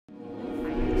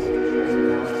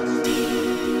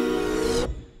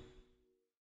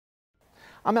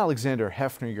I'm Alexander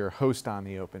Hefner, your host on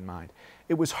The Open Mind.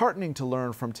 It was heartening to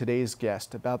learn from today's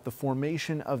guest about the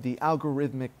formation of the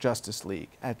Algorithmic Justice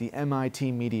League at the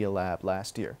MIT Media Lab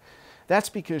last year. That's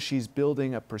because she's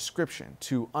building a prescription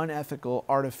to unethical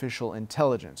artificial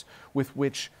intelligence with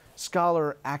which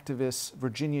scholar activists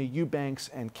Virginia Eubanks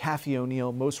and Kathy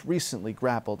O'Neill most recently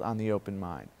grappled on The Open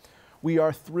Mind. We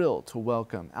are thrilled to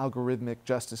welcome Algorithmic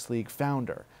Justice League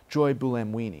founder Joy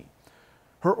Buolamwini.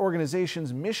 Her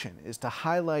organization's mission is to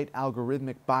highlight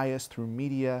algorithmic bias through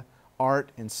media,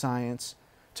 art, and science,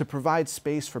 to provide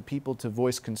space for people to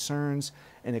voice concerns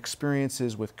and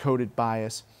experiences with coded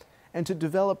bias, and to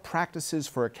develop practices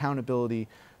for accountability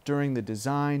during the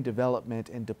design, development,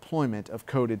 and deployment of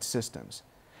coded systems.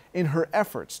 In her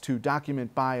efforts to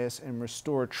document bias and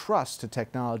restore trust to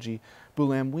technology,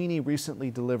 Buolamwini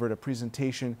recently delivered a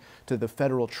presentation to the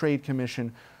Federal Trade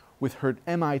Commission with her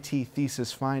MIT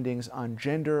thesis findings on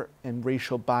gender and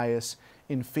racial bias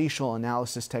in facial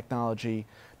analysis technology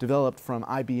developed from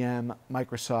IBM,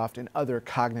 Microsoft, and other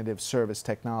cognitive service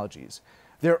technologies.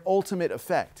 Their ultimate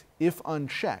effect, if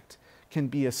unchecked, can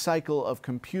be a cycle of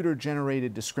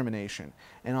computer-generated discrimination.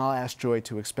 And I'll ask Joy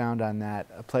to expound on that.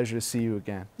 A pleasure to see you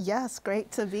again. Yes,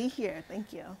 great to be here.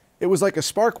 Thank you. It was like a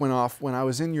spark went off when I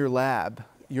was in your lab,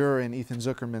 you're in Ethan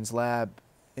Zuckerman's lab,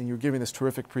 and you're giving this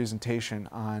terrific presentation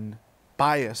on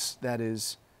bias that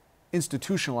is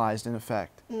institutionalized, in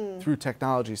effect, through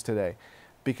technologies today.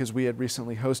 Because we had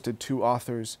recently hosted two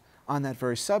authors on that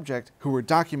very subject who were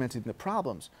documenting the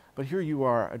problems, but here you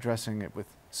are addressing it with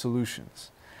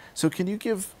solutions. So can you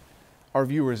give our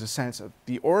viewers a sense of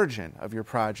the origin of your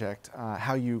project,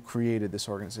 how you created this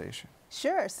organization?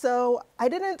 Sure. So I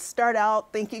didn't start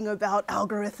out thinking about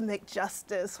algorithmic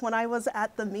justice. When I was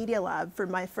at the Media Lab for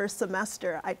my first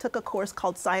semester, I took a course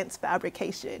called Science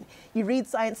Fabrication. You read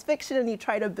science fiction and you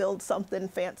try to build something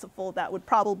fanciful that would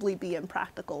probably be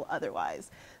impractical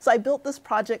otherwise. So I built this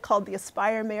project called the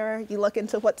Aspire Mirror. You look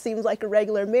into what seems like a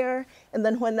regular mirror, and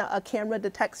then when a camera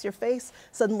detects your face,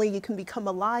 suddenly you can become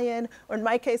a lion, or in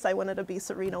my case, I wanted to be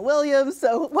Serena Williams,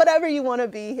 so whatever you want to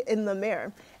be in the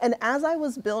mirror. And as I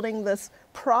was building this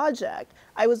project,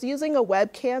 I was using a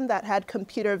webcam that had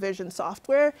computer vision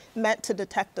software meant to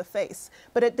detect a face,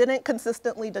 but it didn't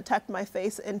consistently detect my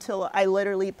face until I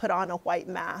literally put on a white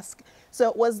mask. So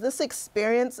it was this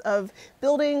experience of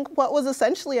building what was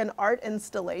essentially an art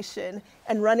installation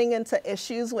and running into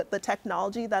issues with the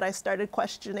technology that I started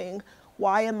questioning,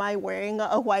 why am I wearing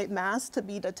a white mask to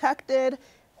be detected?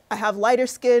 I have lighter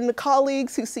skinned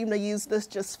colleagues who seem to use this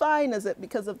just fine. Is it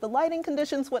because of the lighting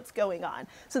conditions? What's going on?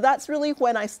 So that's really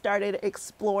when I started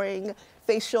exploring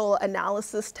facial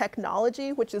analysis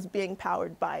technology, which is being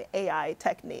powered by AI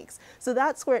techniques. So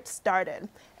that's where it started.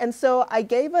 And so I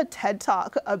gave a TED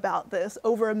Talk about this,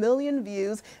 over 1 million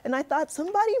views, and I thought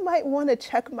somebody might want to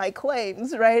check my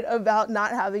claims, right, about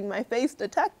not having my face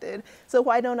detected. So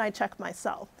why don't I check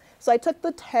myself? So I took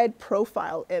the TED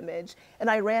profile image and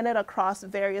I ran it across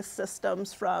various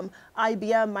systems from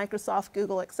IBM, Microsoft,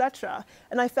 Google, etc.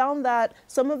 And I found that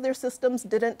some of their systems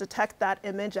didn't detect that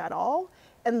image at all.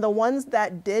 And the ones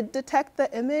that did detect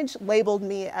the image labeled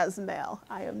me as male.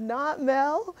 I am not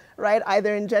male, right?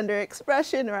 Either in gender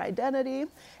expression or identity.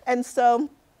 And so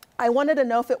I wanted to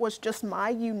know if it was just my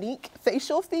unique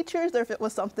facial features or if it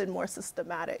was something more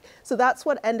systematic. So that's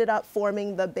what ended up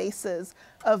forming the basis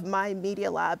of my Media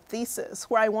Lab thesis,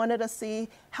 where I wanted to see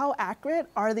how accurate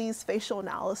are these facial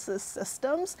analysis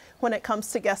systems when it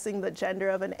comes to guessing the gender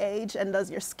of an age, and does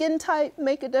your skin type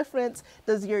make a difference?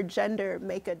 Does your gender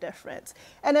make a difference?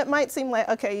 And it might seem like,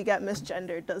 okay, you got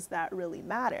misgendered, does that really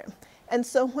matter? And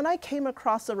so when I came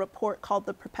across a report called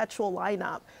the Perpetual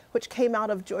Lineup, which came out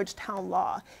of Georgetown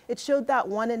Law, it showed that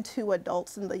 1 in 2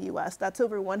 adults in the US, that's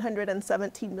over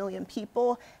 117 million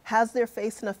people, has their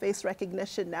face in a face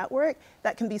recognition network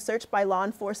that can be searched by law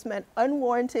enforcement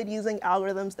unwarranted using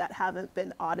algorithms that haven't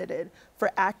been audited for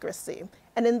accuracy.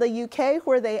 And in the UK,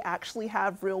 where they actually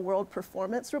have real world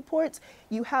performance reports,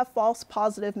 you have false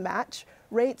positive match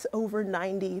rates over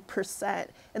 90%.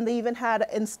 And they even had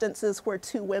instances where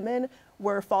 2 women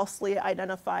were falsely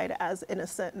identified as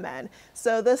innocent men.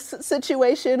 So this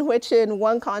situation, which in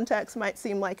one context might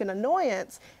seem like an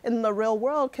annoyance, in the real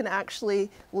world can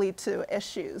actually lead to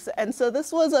issues. And so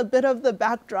this was a bit of the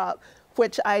backdrop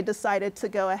which I decided to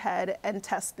go ahead and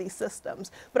test these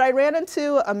systems. But I ran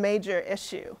into a major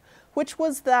issue, which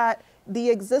was that the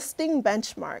existing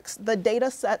benchmarks, the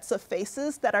data sets of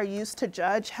faces that are used to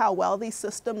judge how well these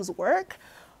systems work,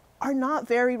 are not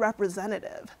very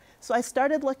representative. So I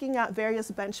started looking at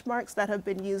various benchmarks that have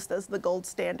been used as the gold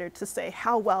standard to say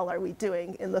how well are we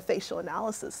doing in the facial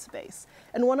analysis space.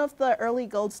 And one of the early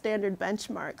gold standard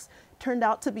benchmarks turned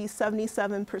out to be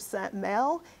 77%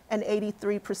 male and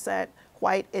 83%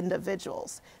 white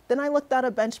individuals. Then I looked at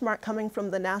a benchmark coming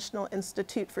from the National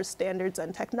Institute for Standards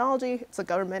and Technology. It's a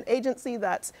government agency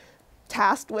that's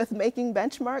tasked with making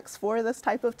benchmarks for this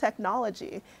type of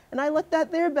technology. And I looked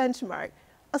at their benchmark,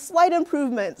 a slight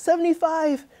improvement,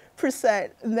 75%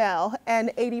 male and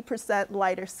 80%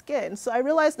 lighter skin. So I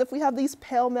realized if we have these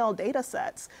pale male data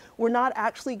sets, we're not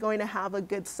actually going to have a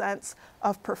good sense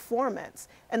of performance.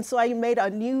 And so I made a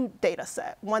new data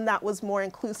set, one that was more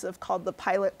inclusive called the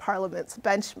Pilot Parliaments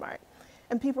benchmark.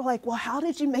 And people are like, well, how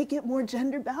did you make it more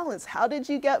gender balanced? How did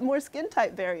you get more skin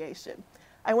type variation?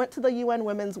 I went to the UN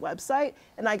Women's website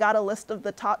and I got a list of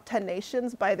the top 10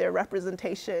 nations by their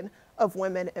representation of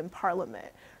women in parliament.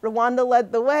 Rwanda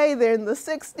led the way, they're in the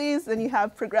 60s, then you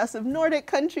have progressive Nordic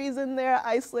countries in there,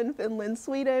 Iceland, Finland,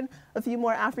 Sweden, a few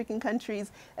more African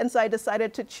countries. And so I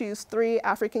decided to choose 3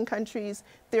 African countries,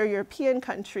 3 European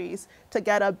countries to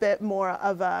get a bit more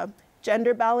of a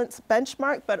gender balance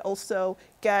benchmark, but also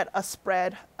get a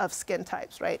spread of skin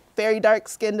types, right? Very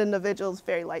dark-skinned individuals,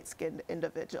 very light-skinned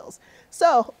individuals.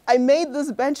 So I made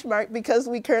this benchmark because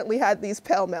we currently had these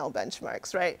pale male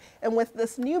benchmarks, right? And with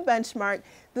this new benchmark,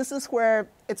 this is where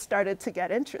it started to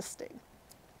get interesting.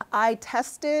 I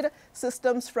tested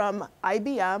systems from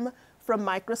IBM, from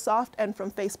Microsoft, and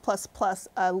from Face++,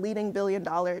 a leading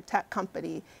billion-dollar tech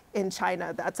company in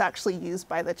China that's actually used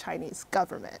by the Chinese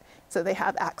government. So they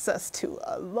have access to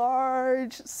a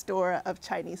large store of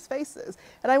Chinese faces.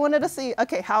 And I wanted to see,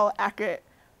 okay, how accurate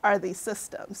are these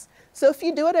systems? So if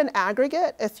you do it in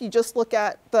aggregate, if you just look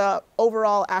at the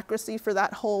overall accuracy for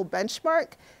that whole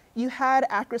benchmark, you had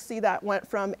accuracy that went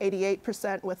from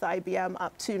 88% with IBM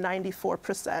up to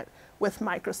 94% with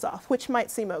Microsoft, which might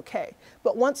seem okay.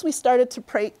 But once we started to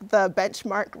break the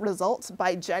benchmark results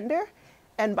by gender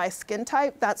and by skin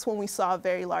type, that's when we saw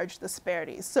very large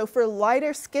disparities. So for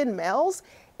lighter skinned males,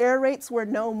 error rates were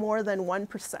no more than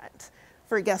 1%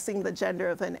 for guessing the gender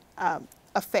of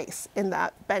a face in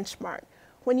that benchmark.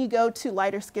 When you go to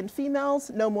lighter skinned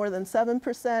females, no more than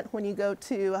 7%. When you go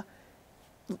to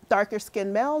darker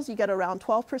skinned males, you get around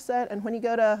 12%. And when you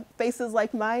go to faces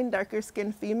like mine, darker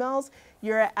skinned females,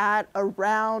 you're at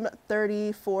around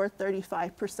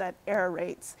 34–35% error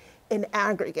rates in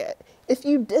aggregate. If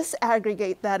you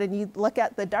disaggregate that and you look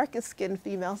at the darkest skinned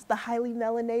females, the highly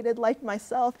melanated like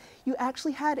myself, you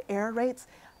actually had error rates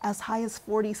as high as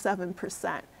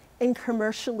 47% in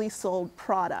commercially sold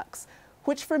products,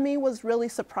 which for me was really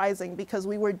surprising because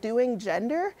we were doing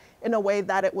gender in a way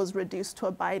that it was reduced to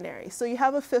a binary. So you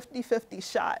have a 50-50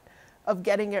 shot of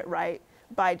getting it right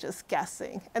by just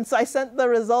guessing. And so I sent the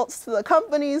results to the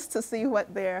companies to see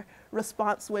what their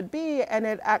response would be, and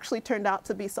it actually turned out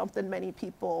to be something many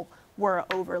people were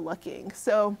overlooking.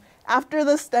 So after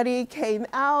the study came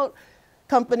out,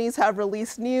 companies have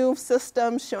released new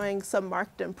systems showing some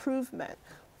marked improvement.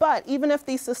 But even if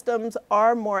these systems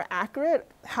are more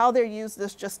accurate, how they're used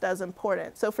is just as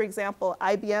important. So for example,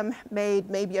 IBM made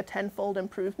maybe a 10-fold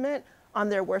improvement on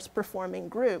their worst performing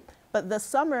group. But this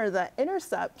summer, The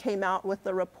Intercept came out with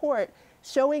a report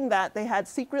showing that they had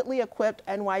secretly equipped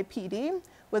NYPD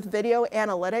with video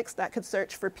analytics that could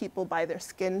search for people by their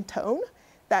skin tone,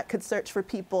 that could search for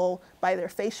people by their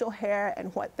facial hair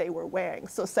and what they were wearing.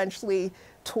 So essentially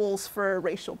tools for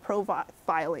racial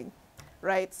profiling.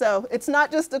 Right? So it's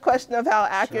not just a question of how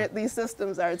accurate these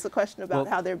systems are, it's a question about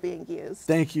how they're being used.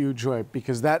 Thank you, Joy,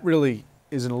 because that really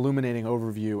is an illuminating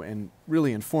overview and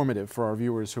really informative for our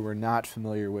viewers who are not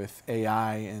familiar with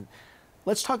AI. And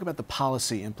let's talk about the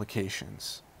policy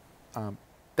implications.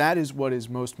 That is what is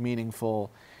most meaningful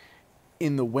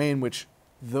in the way in which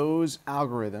those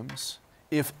algorithms,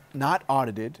 if not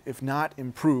audited, if not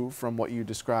improved from what you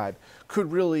described,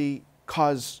 could really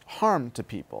cause harm to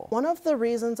people. One of the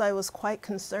reasons I was quite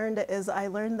concerned is I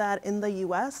learned that in the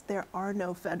US, there are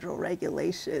no federal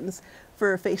regulations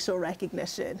for facial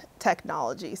recognition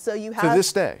technology. So you have— To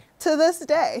this day? To this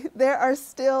day, there are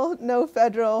still no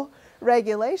federal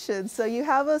regulations. So you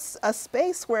have a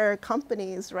space where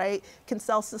companies, right, can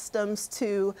sell systems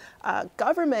to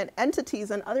government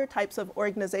entities and other types of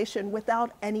organization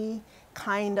without any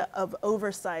kind of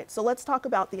oversight. So let's talk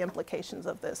about the implications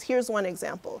of this. Here's one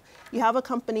example. You have a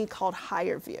company called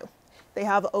HireVue. They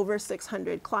have over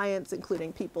 600 clients,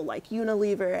 including people like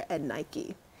Unilever and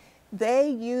Nike. They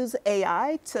use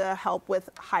AI to help with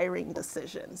hiring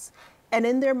decisions. And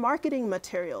in their marketing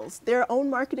materials, their own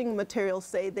marketing materials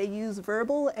say they use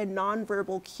verbal and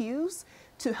nonverbal cues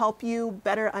to help you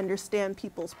better understand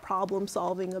people's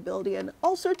problem-solving ability and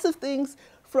all sorts of things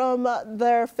from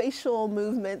their facial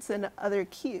movements and other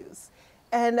cues.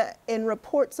 And in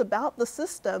reports about the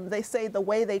system, they say the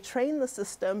way they train the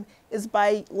system is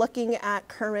by looking at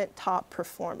current top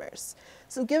performers.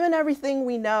 So given everything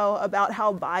we know about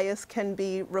how bias can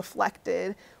be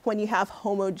reflected when you have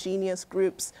homogeneous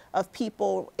groups of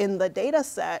people in the data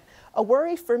set, a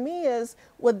worry for me is,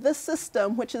 would this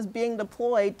system, which is being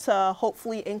deployed to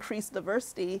hopefully increase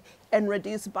diversity and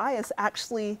reduce bias,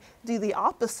 actually do the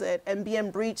opposite and be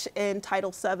in breach in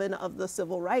Title VII of the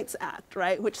Civil Rights Act,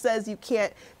 right? Which says you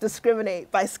can't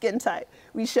discriminate by skin type.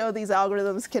 We show these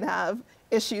algorithms can have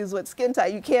issues with skin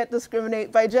type. You can't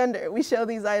discriminate by gender. We show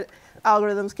these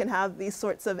algorithms can have these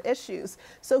sorts of issues.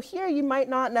 So here you might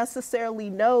not necessarily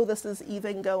know this is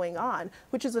even going on,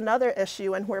 which is another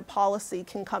issue and where policy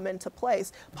can come into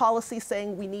place. Policy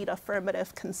saying we need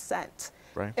affirmative consent.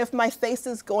 Right. If my face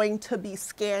is going to be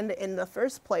scanned in the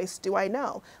first place, do I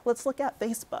know? Let's look at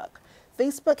Facebook.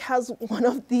 Facebook has one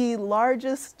of the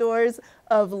largest stores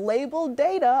of labeled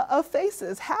data of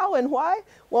faces. How and why?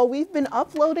 Well, we've been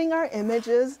uploading our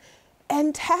images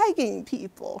and tagging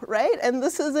people, right? And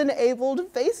this has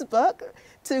enabled Facebook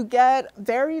to get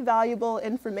very valuable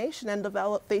information and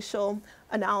develop facial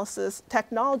analysis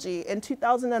technology. In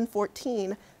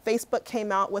 2014, Facebook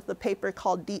came out with a paper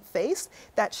called Deep Face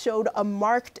that showed a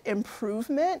marked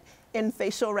improvement in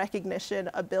facial recognition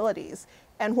abilities.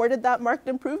 And where did that marked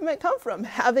improvement come from?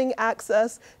 Having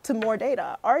access to more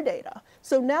data, our data.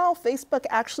 So now Facebook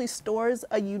actually stores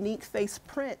a unique face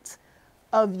print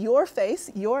of your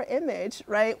face, your image,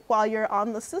 right, while you're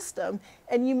on the system.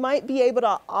 And you might be able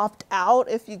to opt out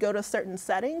if you go to certain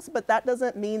settings, but that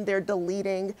doesn't mean they're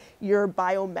deleting your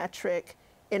biometric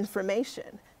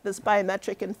information. This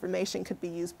biometric information could be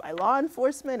used by law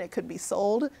enforcement, it could be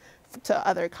sold to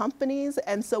other companies,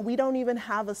 and so we don't even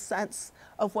have a sense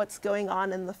of what's going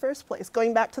on in the first place.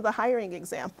 Going back to the hiring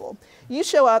example, you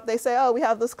show up, they say, oh, we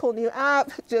have this cool new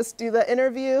app, just do the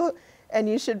interview, and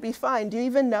you should be fine. Do you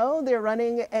even know they're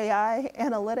running AI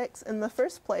analytics in the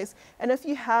first place? And if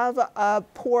you have a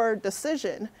poor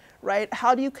decision, right,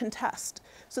 how do you contest?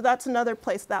 So that's another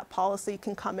place that policy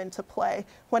can come into play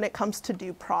when it comes to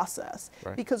due process.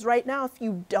 Right. Because right now, if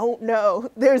you don't know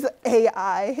there's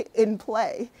AI in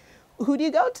play, who do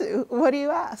you go to? What do you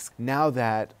ask? Now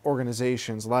that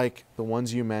organizations like the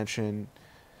ones you mentioned,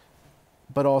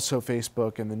 but also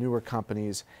Facebook and the newer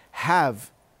companies have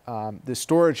the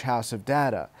storage house of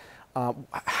data,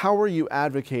 how are you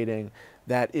advocating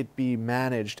that it be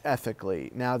managed ethically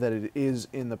now that it is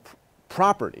in the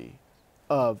property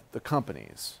of the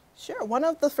companies? Sure. One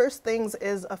of the first things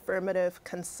is affirmative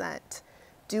consent.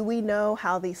 Do we know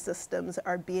how these systems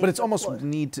are being But it's deployed?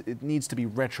 almost it needs to be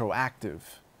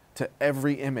retroactive to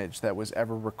every image that was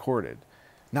ever recorded.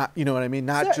 Not, you know what I mean?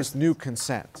 Not Sure. just new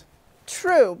consent.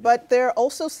 True, but there are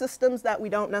also systems that we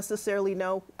don't necessarily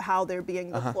know how they're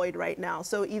being deployed right now.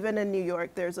 So even in New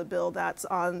York, there's a bill that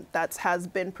has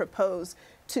been proposed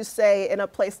to say in a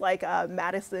place like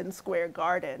Madison Square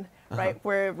Garden, right,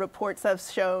 where reports have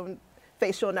shown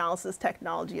facial analysis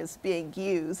technology is being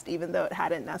used, even though it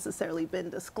hadn't necessarily been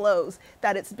disclosed,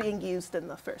 that it's being used in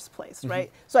the first place,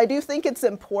 right? So I do think it's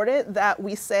important that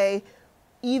we say,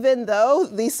 even though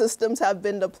these systems have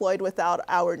been deployed without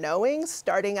our knowing,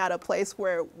 starting at a place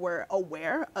where we're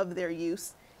aware of their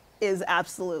use is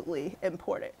absolutely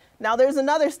important. Now there's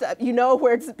another step. You know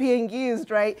where it's being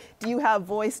used, right? Do you have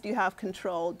voice? Do you have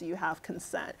control? Do you have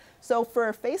consent? So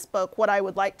for Facebook, what I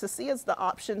would like to see is the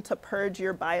option to purge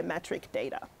your biometric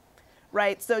data,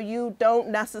 right? So you don't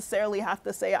necessarily have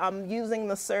to say, I'm using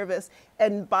the service,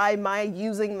 and by my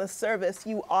using the service,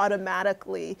 you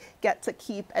automatically get to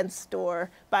keep and store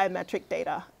biometric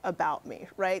data about me,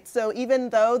 right? So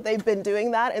even though they've been doing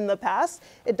that in the past,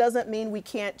 it doesn't mean we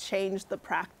can't change the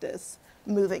practice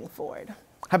moving forward.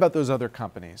 How about those other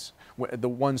companies, the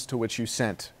ones to which you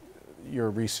sent your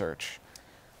research?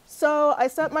 So I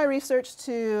sent my research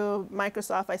to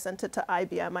Microsoft, I sent it to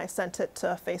IBM, I sent it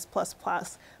to Face++.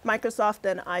 Microsoft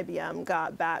and IBM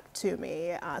got back to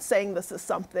me saying this is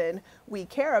something we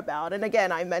care about. And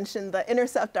again, I mentioned the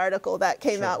Intercept article that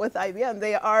came out with IBM.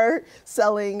 They are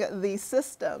selling these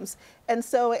systems. And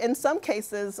so in some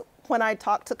cases, when I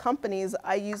talk to companies,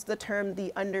 I use the term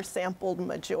the undersampled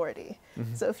majority.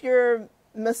 So if you're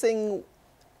missing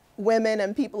women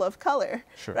and people of color,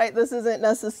 right? This isn't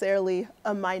necessarily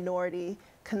a minority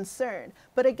concern.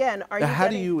 But again, how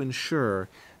do you ensure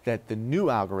that the new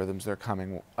algorithms they're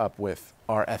coming up with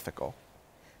are ethical?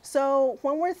 So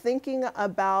when we're thinking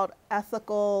about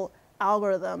ethical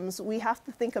algorithms, we have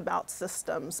to think about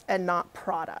systems and not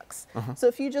products. So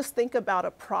if you just think about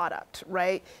a product,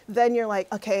 right, then you're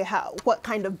like, okay, what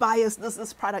kind of bias does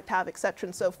this product have, et cetera,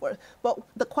 and so forth. But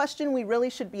the question we really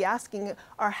should be asking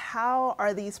are, how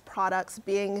are these products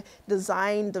being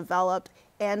designed, developed,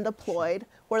 and deployed?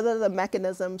 What are the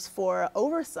mechanisms for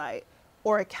oversight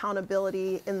or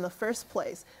accountability in the first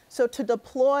place? So to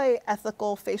deploy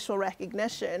ethical facial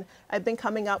recognition, I've been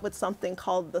coming up with something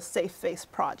called the Safe Face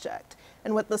Project.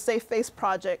 And with the Safe Face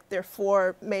Project, there are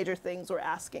 4 major things we're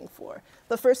asking for.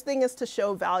 The first thing is to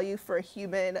show value for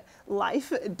human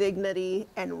life, dignity,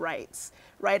 and rights,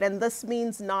 right? And this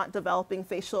means not developing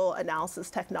facial analysis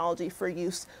technology for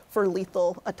use for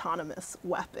lethal autonomous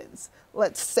weapons.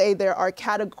 Let's say there are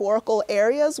categorical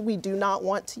areas we do not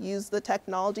want to use the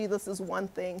technology. This is one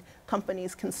thing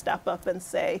companies can step up and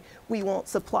say, we won't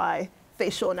supply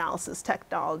facial analysis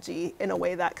technology in a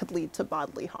way that could lead to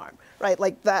bodily harm, right?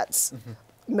 Like that's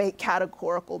make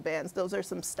categorical bans. Those are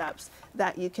some steps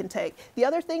that you can take. The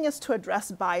other thing is to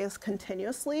address bias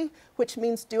continuously, which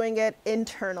means doing it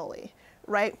internally,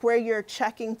 right? Where you're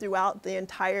checking throughout the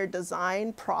entire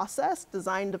design process,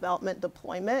 design, development,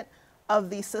 deployment of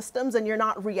these systems, and you're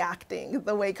not reacting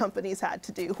the way companies had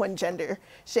to do when gender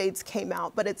shades came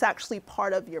out, but it's actually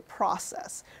part of your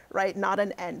process, right? Not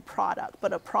an end product,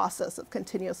 but a process of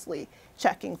continuously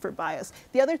checking for bias.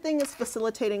 The other thing is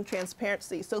facilitating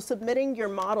transparency. So submitting your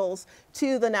models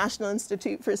to the National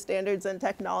Institute for Standards and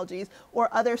Technologies or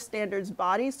other standards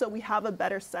bodies so we have a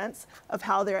better sense of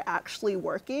how they're actually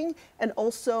working, and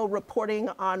also reporting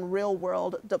on real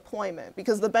world deployment,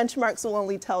 because the benchmarks will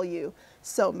only tell you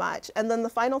so much. And then the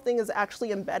final thing is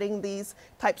actually embedding these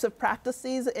types of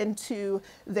practices into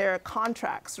their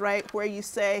contracts, right? Where you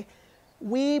say,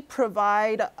 we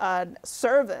provide a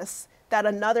service that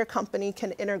another company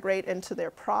can integrate into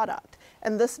their product.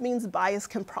 And this means bias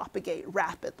can propagate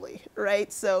rapidly,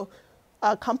 right? So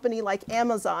a company like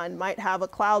Amazon might have a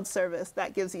cloud service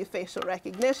that gives you facial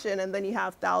recognition, and then you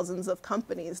have thousands of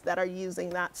companies that are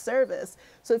using that service.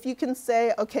 So if you can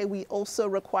say, okay, we also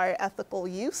require ethical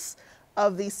use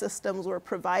of these systems we're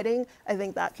providing, I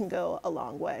think that can go a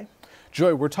long way.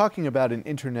 Joy, we're talking about an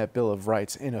Internet Bill of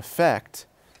Rights in effect,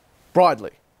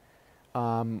 broadly,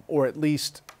 or at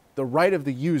least the right of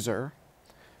the user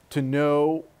to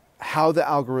know how the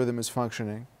algorithm is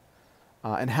functioning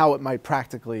and how it might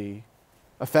practically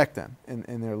affect them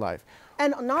in their life.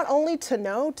 And not only to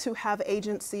know, to have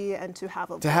agency and to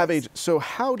have a voice. So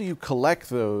how do you collect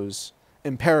those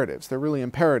imperatives? They're really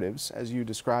imperatives, as you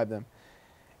describe them,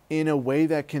 in a way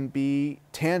that can be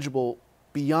tangible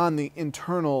beyond the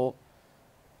internal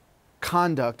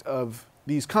conduct of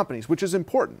these companies, which is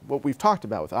important, what we've talked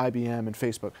about with IBM and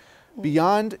Facebook.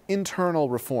 Beyond internal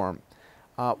reform,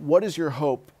 what is your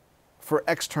hope for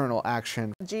external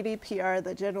action? GDPR,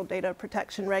 the General Data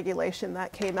Protection Regulation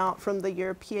that came out from the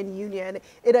European Union,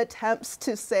 it attempts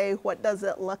to say, what does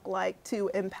it look like to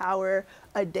empower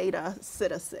a data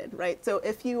citizen, right? So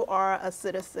if you are a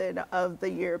citizen of the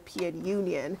European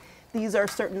Union, these are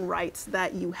certain rights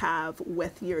that you have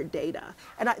with your data.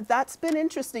 And that's been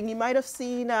interesting. You might have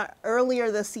seen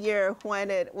earlier this year when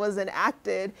it was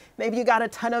enacted, maybe you got a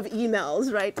ton of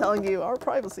emails, right, telling you our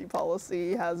privacy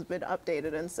policy has been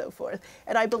updated and so forth.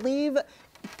 And I believe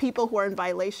people who are in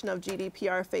violation of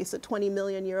GDPR face a 20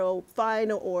 million euro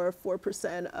fine or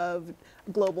 4% of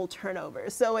global turnover.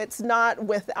 So it's not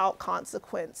without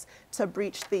consequence to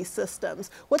breach these systems.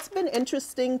 What's been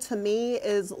interesting to me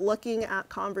is looking at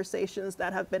conversations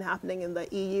that have been happening in the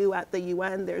EU, at the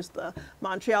UN. There's the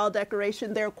Montreal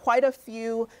Declaration. There are quite a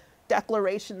few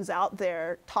declarations out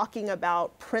there talking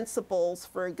about principles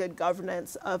for good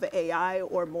governance of AI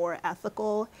or more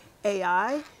ethical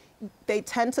AI. They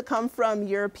tend to come from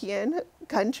European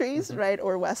countries, right,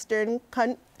 or Western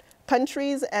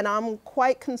countries, and I'm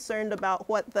quite concerned about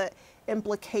what the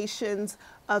implications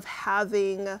of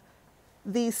having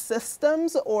these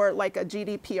systems, or like a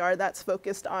GDPR that's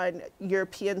focused on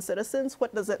European citizens,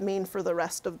 what does it mean for the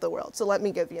rest of the world? So let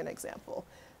me give you an example.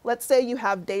 Let's say you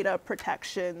have data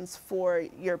protections for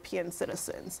European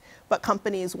citizens, but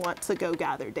companies want to go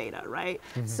gather data, right?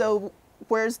 So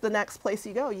where's the next place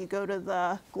you go? You go to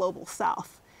the global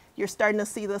south. You're starting to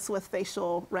see this with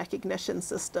facial recognition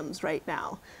systems right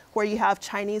now, where you have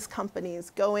Chinese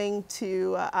companies going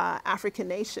to African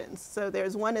nations. So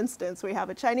there's one instance where you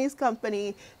have a Chinese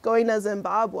company going to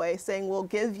Zimbabwe saying, we'll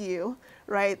give you,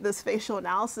 right, this facial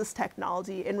analysis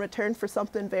technology in return for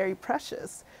something very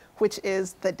precious, which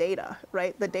is the data,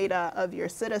 right? The data of your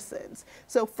citizens.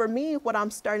 So for me, what I'm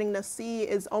starting to see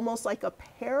is almost like a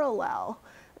parallel,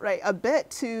 right, a bit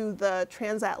to the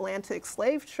transatlantic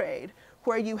slave trade,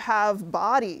 where you have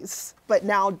bodies, but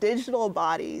now digital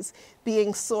bodies,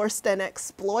 being sourced and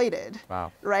exploited,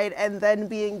 wow, right? And then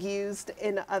being used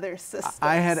in other systems.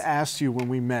 I had asked you when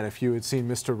we met if you had seen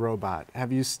Mr. Robot.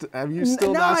 Have you still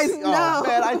no, not seen? No. Oh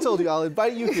man, I told you I'll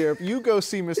invite you here. You go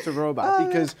see Mr. Robot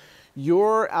because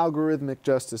your Algorithmic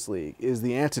Justice League is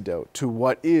the antidote to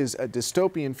what is a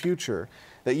dystopian future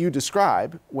that you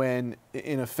describe when,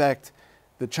 in effect,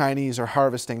 the Chinese are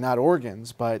harvesting not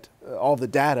organs, but all the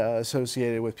data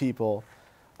associated with people,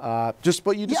 just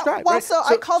what you described. Yeah, well, right? so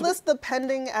I call this the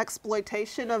pending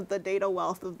exploitation of the data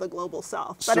wealth of the global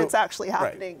south, but it's actually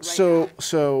happening right now.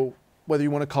 So whether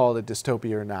you want to call it a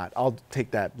dystopia or not, I'll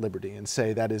take that liberty and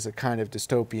say that is a kind of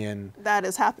dystopian. That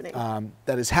is happening.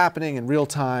 That is happening in real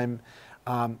time.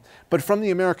 But from the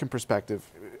American perspective,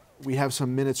 we have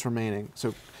some minutes remaining.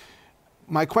 So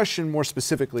my question more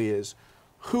specifically is,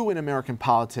 who in American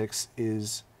politics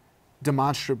is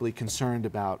demonstrably concerned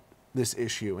about this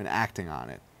issue and acting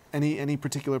on it? Any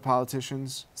particular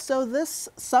politicians? So this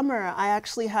summer, I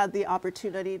actually had the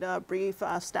opportunity to brief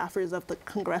staffers of the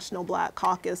Congressional Black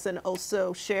Caucus and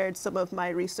also shared some of my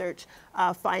research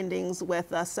findings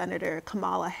with Senator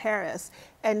Kamala Harris.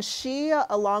 And she,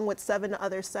 along with 7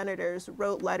 other senators,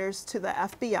 wrote letters to the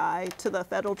FBI, to the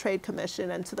Federal Trade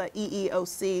Commission, and to the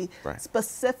EEOC,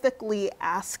 specifically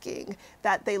asking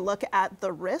that they look at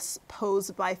the risks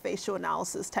posed by facial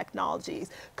analysis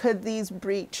technologies. Could these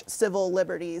breach civil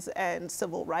liberties and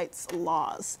civil rights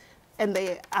laws? And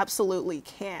they absolutely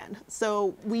can.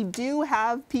 So we do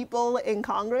have people in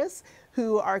Congress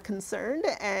who are concerned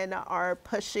and are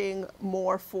pushing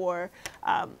more for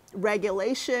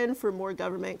regulation, for more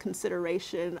government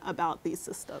consideration about these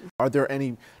systems. Are there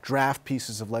any draft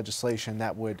pieces of legislation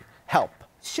that would help?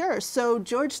 Sure. So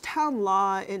Georgetown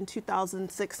Law in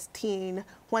 2016,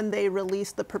 when they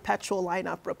released the perpetual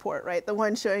lineup report, right, the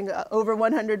one showing over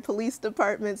 100 police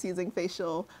departments using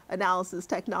facial analysis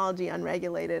technology,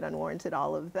 unregulated, unwarranted,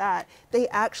 all of that, they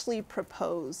actually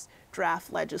proposed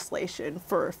draft legislation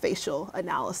for facial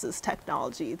analysis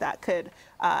technology that could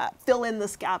fill in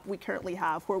this gap we currently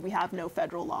have where we have no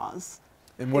federal laws.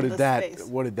 And what did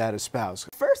that espouse?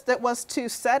 First, it was to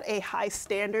set a high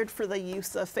standard for the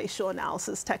use of facial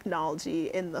analysis technology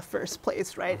in the first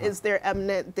place, right? Is there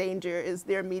imminent danger? Is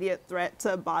there immediate threat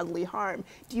to bodily harm?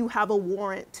 Do you have a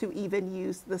warrant to even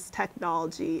use this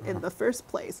technology in the first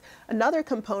place? Another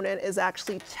component is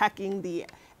actually checking the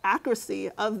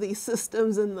accuracy of these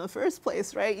systems in the first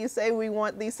place, right? You say we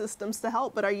want these systems to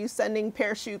help, but are you sending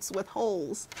parachutes with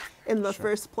holes in the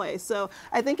first place? So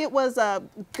I think it was a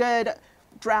good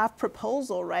draft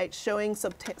proposal, right, showing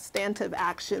substantive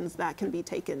actions that can be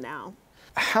taken now.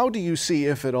 How do you see,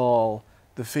 if at all,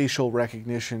 the facial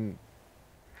recognition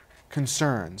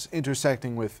concerns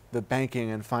intersecting with the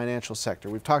banking and financial sector?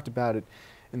 We've talked about it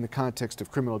in the context of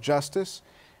criminal justice,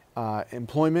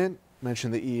 employment,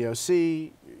 mentioned the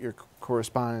EEOC, your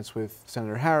correspondence with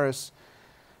Senator Harris,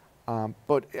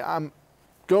 but I'm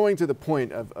going to the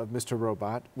point of Mr.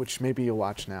 Robot, which maybe you'll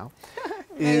watch now,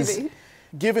 is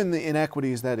given the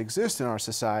inequities that exist in our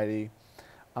society,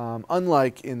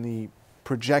 unlike in the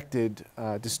projected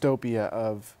dystopia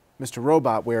of Mr.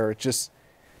 Robot, where it just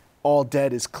all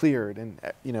debt is cleared and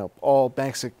all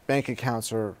bank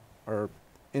accounts are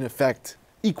in effect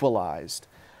equalized.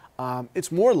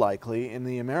 It's more likely in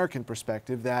the American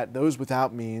perspective that those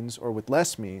without means or with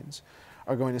less means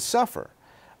are going to suffer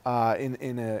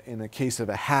in a case of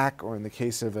a hack or in the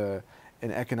case of an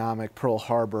economic Pearl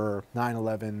Harbor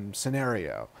 9/11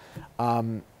 scenario.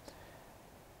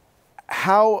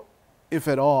 How, if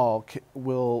at all,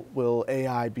 will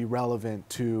AI be relevant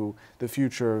to the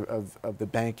future of the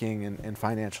banking and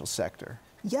financial sector?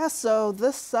 Yes, so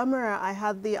this summer I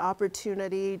had the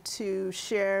opportunity to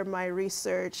share my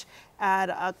research at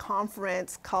a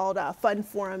conference called Fund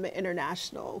Forum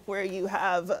International, where you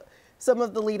have some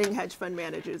of the leading hedge fund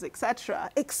managers, et cetera,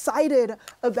 excited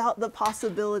about the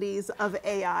possibilities of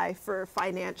AI for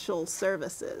financial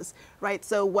services, right?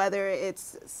 So whether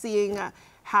it's seeing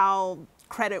how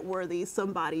creditworthy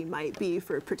somebody might be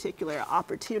for a particular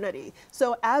opportunity.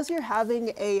 So as you're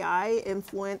having AI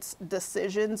influence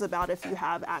decisions about if you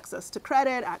have access to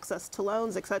credit, access to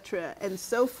loans, et cetera, and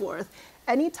so forth,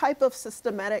 any type of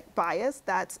systematic bias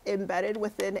that's embedded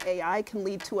within AI can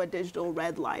lead to a digital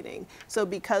redlining. So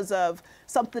because of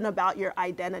something about your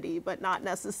identity, but not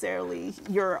necessarily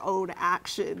your own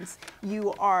actions,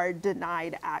 you are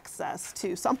denied access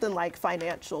to something like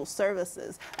financial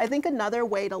services. I think another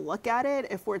way to look at it,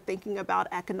 if we're thinking about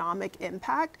economic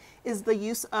impact, is the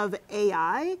use of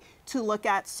AI to look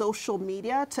at social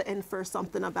media to infer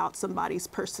something about somebody's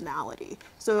personality.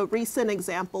 So a recent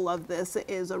example of this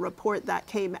is a report that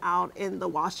came out in the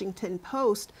Washington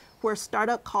Post where a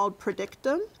startup called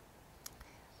Predictum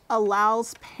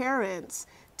allows parents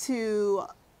to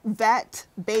vet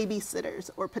babysitters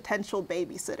or potential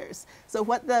babysitters. So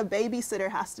what the babysitter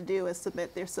has to do is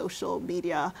submit their social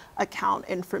media account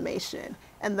information.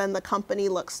 And then the company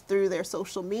looks through their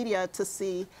social media to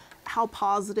see how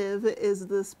positive is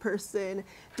this person?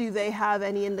 Do they have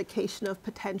any indication of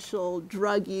potential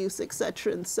drug use, et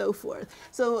cetera, and so forth.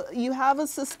 So you have a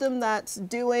system that's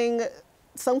doing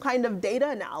some kind of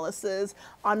data analysis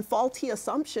on faulty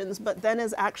assumptions, but then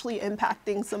is actually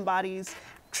impacting somebody's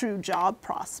true job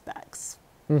prospects.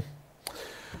 We're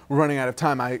running out of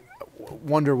time. I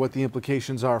wonder what the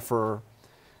implications are for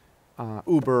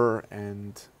Uber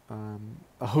and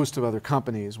a host of other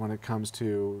companies when it comes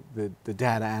to the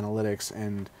data analytics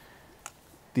and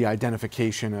the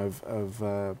identification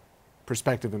of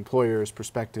prospective employers,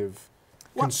 prospective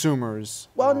consumers.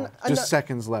 Just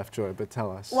seconds left, Joy, but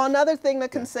tell us. Well, another thing to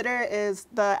consider is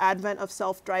the advent of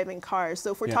self-driving cars.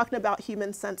 So if we're talking about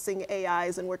human sensing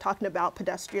AIs and we're talking about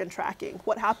pedestrian tracking,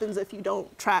 what happens if you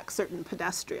don't track certain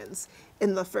pedestrians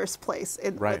in the first place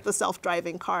with the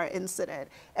self-driving car incident?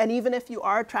 And even if you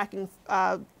are tracking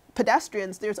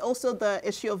pedestrians, there's also the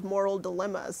issue of moral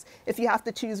dilemmas. If you have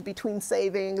to choose between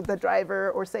saving the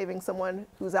driver or saving someone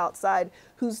who's outside,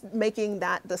 who's making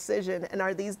that decision? And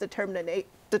are these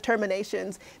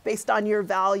determinations based on your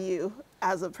value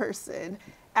as a person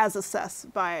as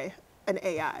assessed by an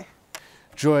AI?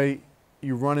 Joy,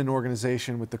 you run an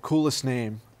organization with the coolest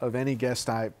name of any guest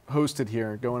I hosted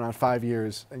here, going on 5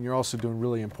 years, and you're also doing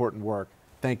really important work.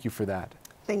 Thank you for that.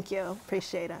 Thank you.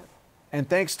 Appreciate it. And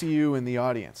thanks to you in the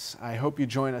audience. I hope you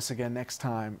join us again next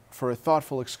time for a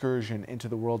thoughtful excursion into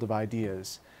the world of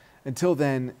ideas. Until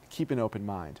then, keep an open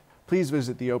mind. Please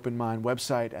visit the Open Mind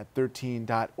website at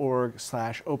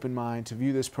 13.org/openmind to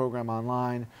view this program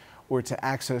online or to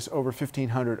access over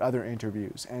 1,500 other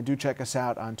interviews. And do check us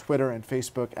out on Twitter and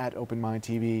Facebook at Open Mind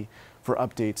TV for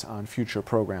updates on future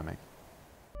programming.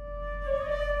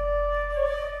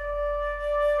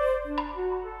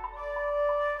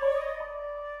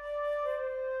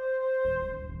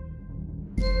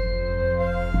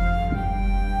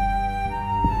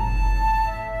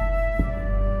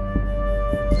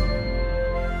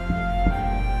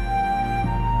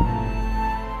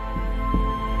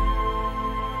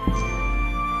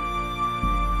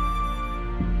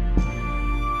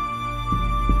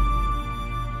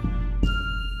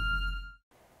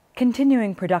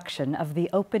 Continuing production of The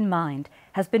Open Mind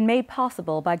has been made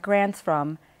possible by grants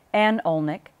from Ann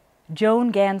Olnick, Joan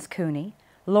Gans Cooney,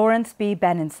 Lawrence B.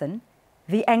 Benenson,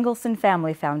 the Engelson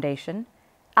Family Foundation,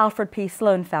 Alfred P.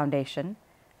 Sloan Foundation,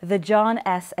 the John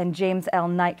S. and James L.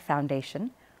 Knight Foundation,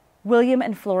 William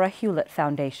and Flora Hewlett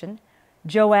Foundation,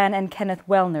 Joanne and Kenneth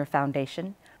Wellner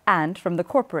Foundation, and from the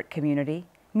corporate community,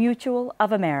 Mutual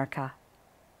of America.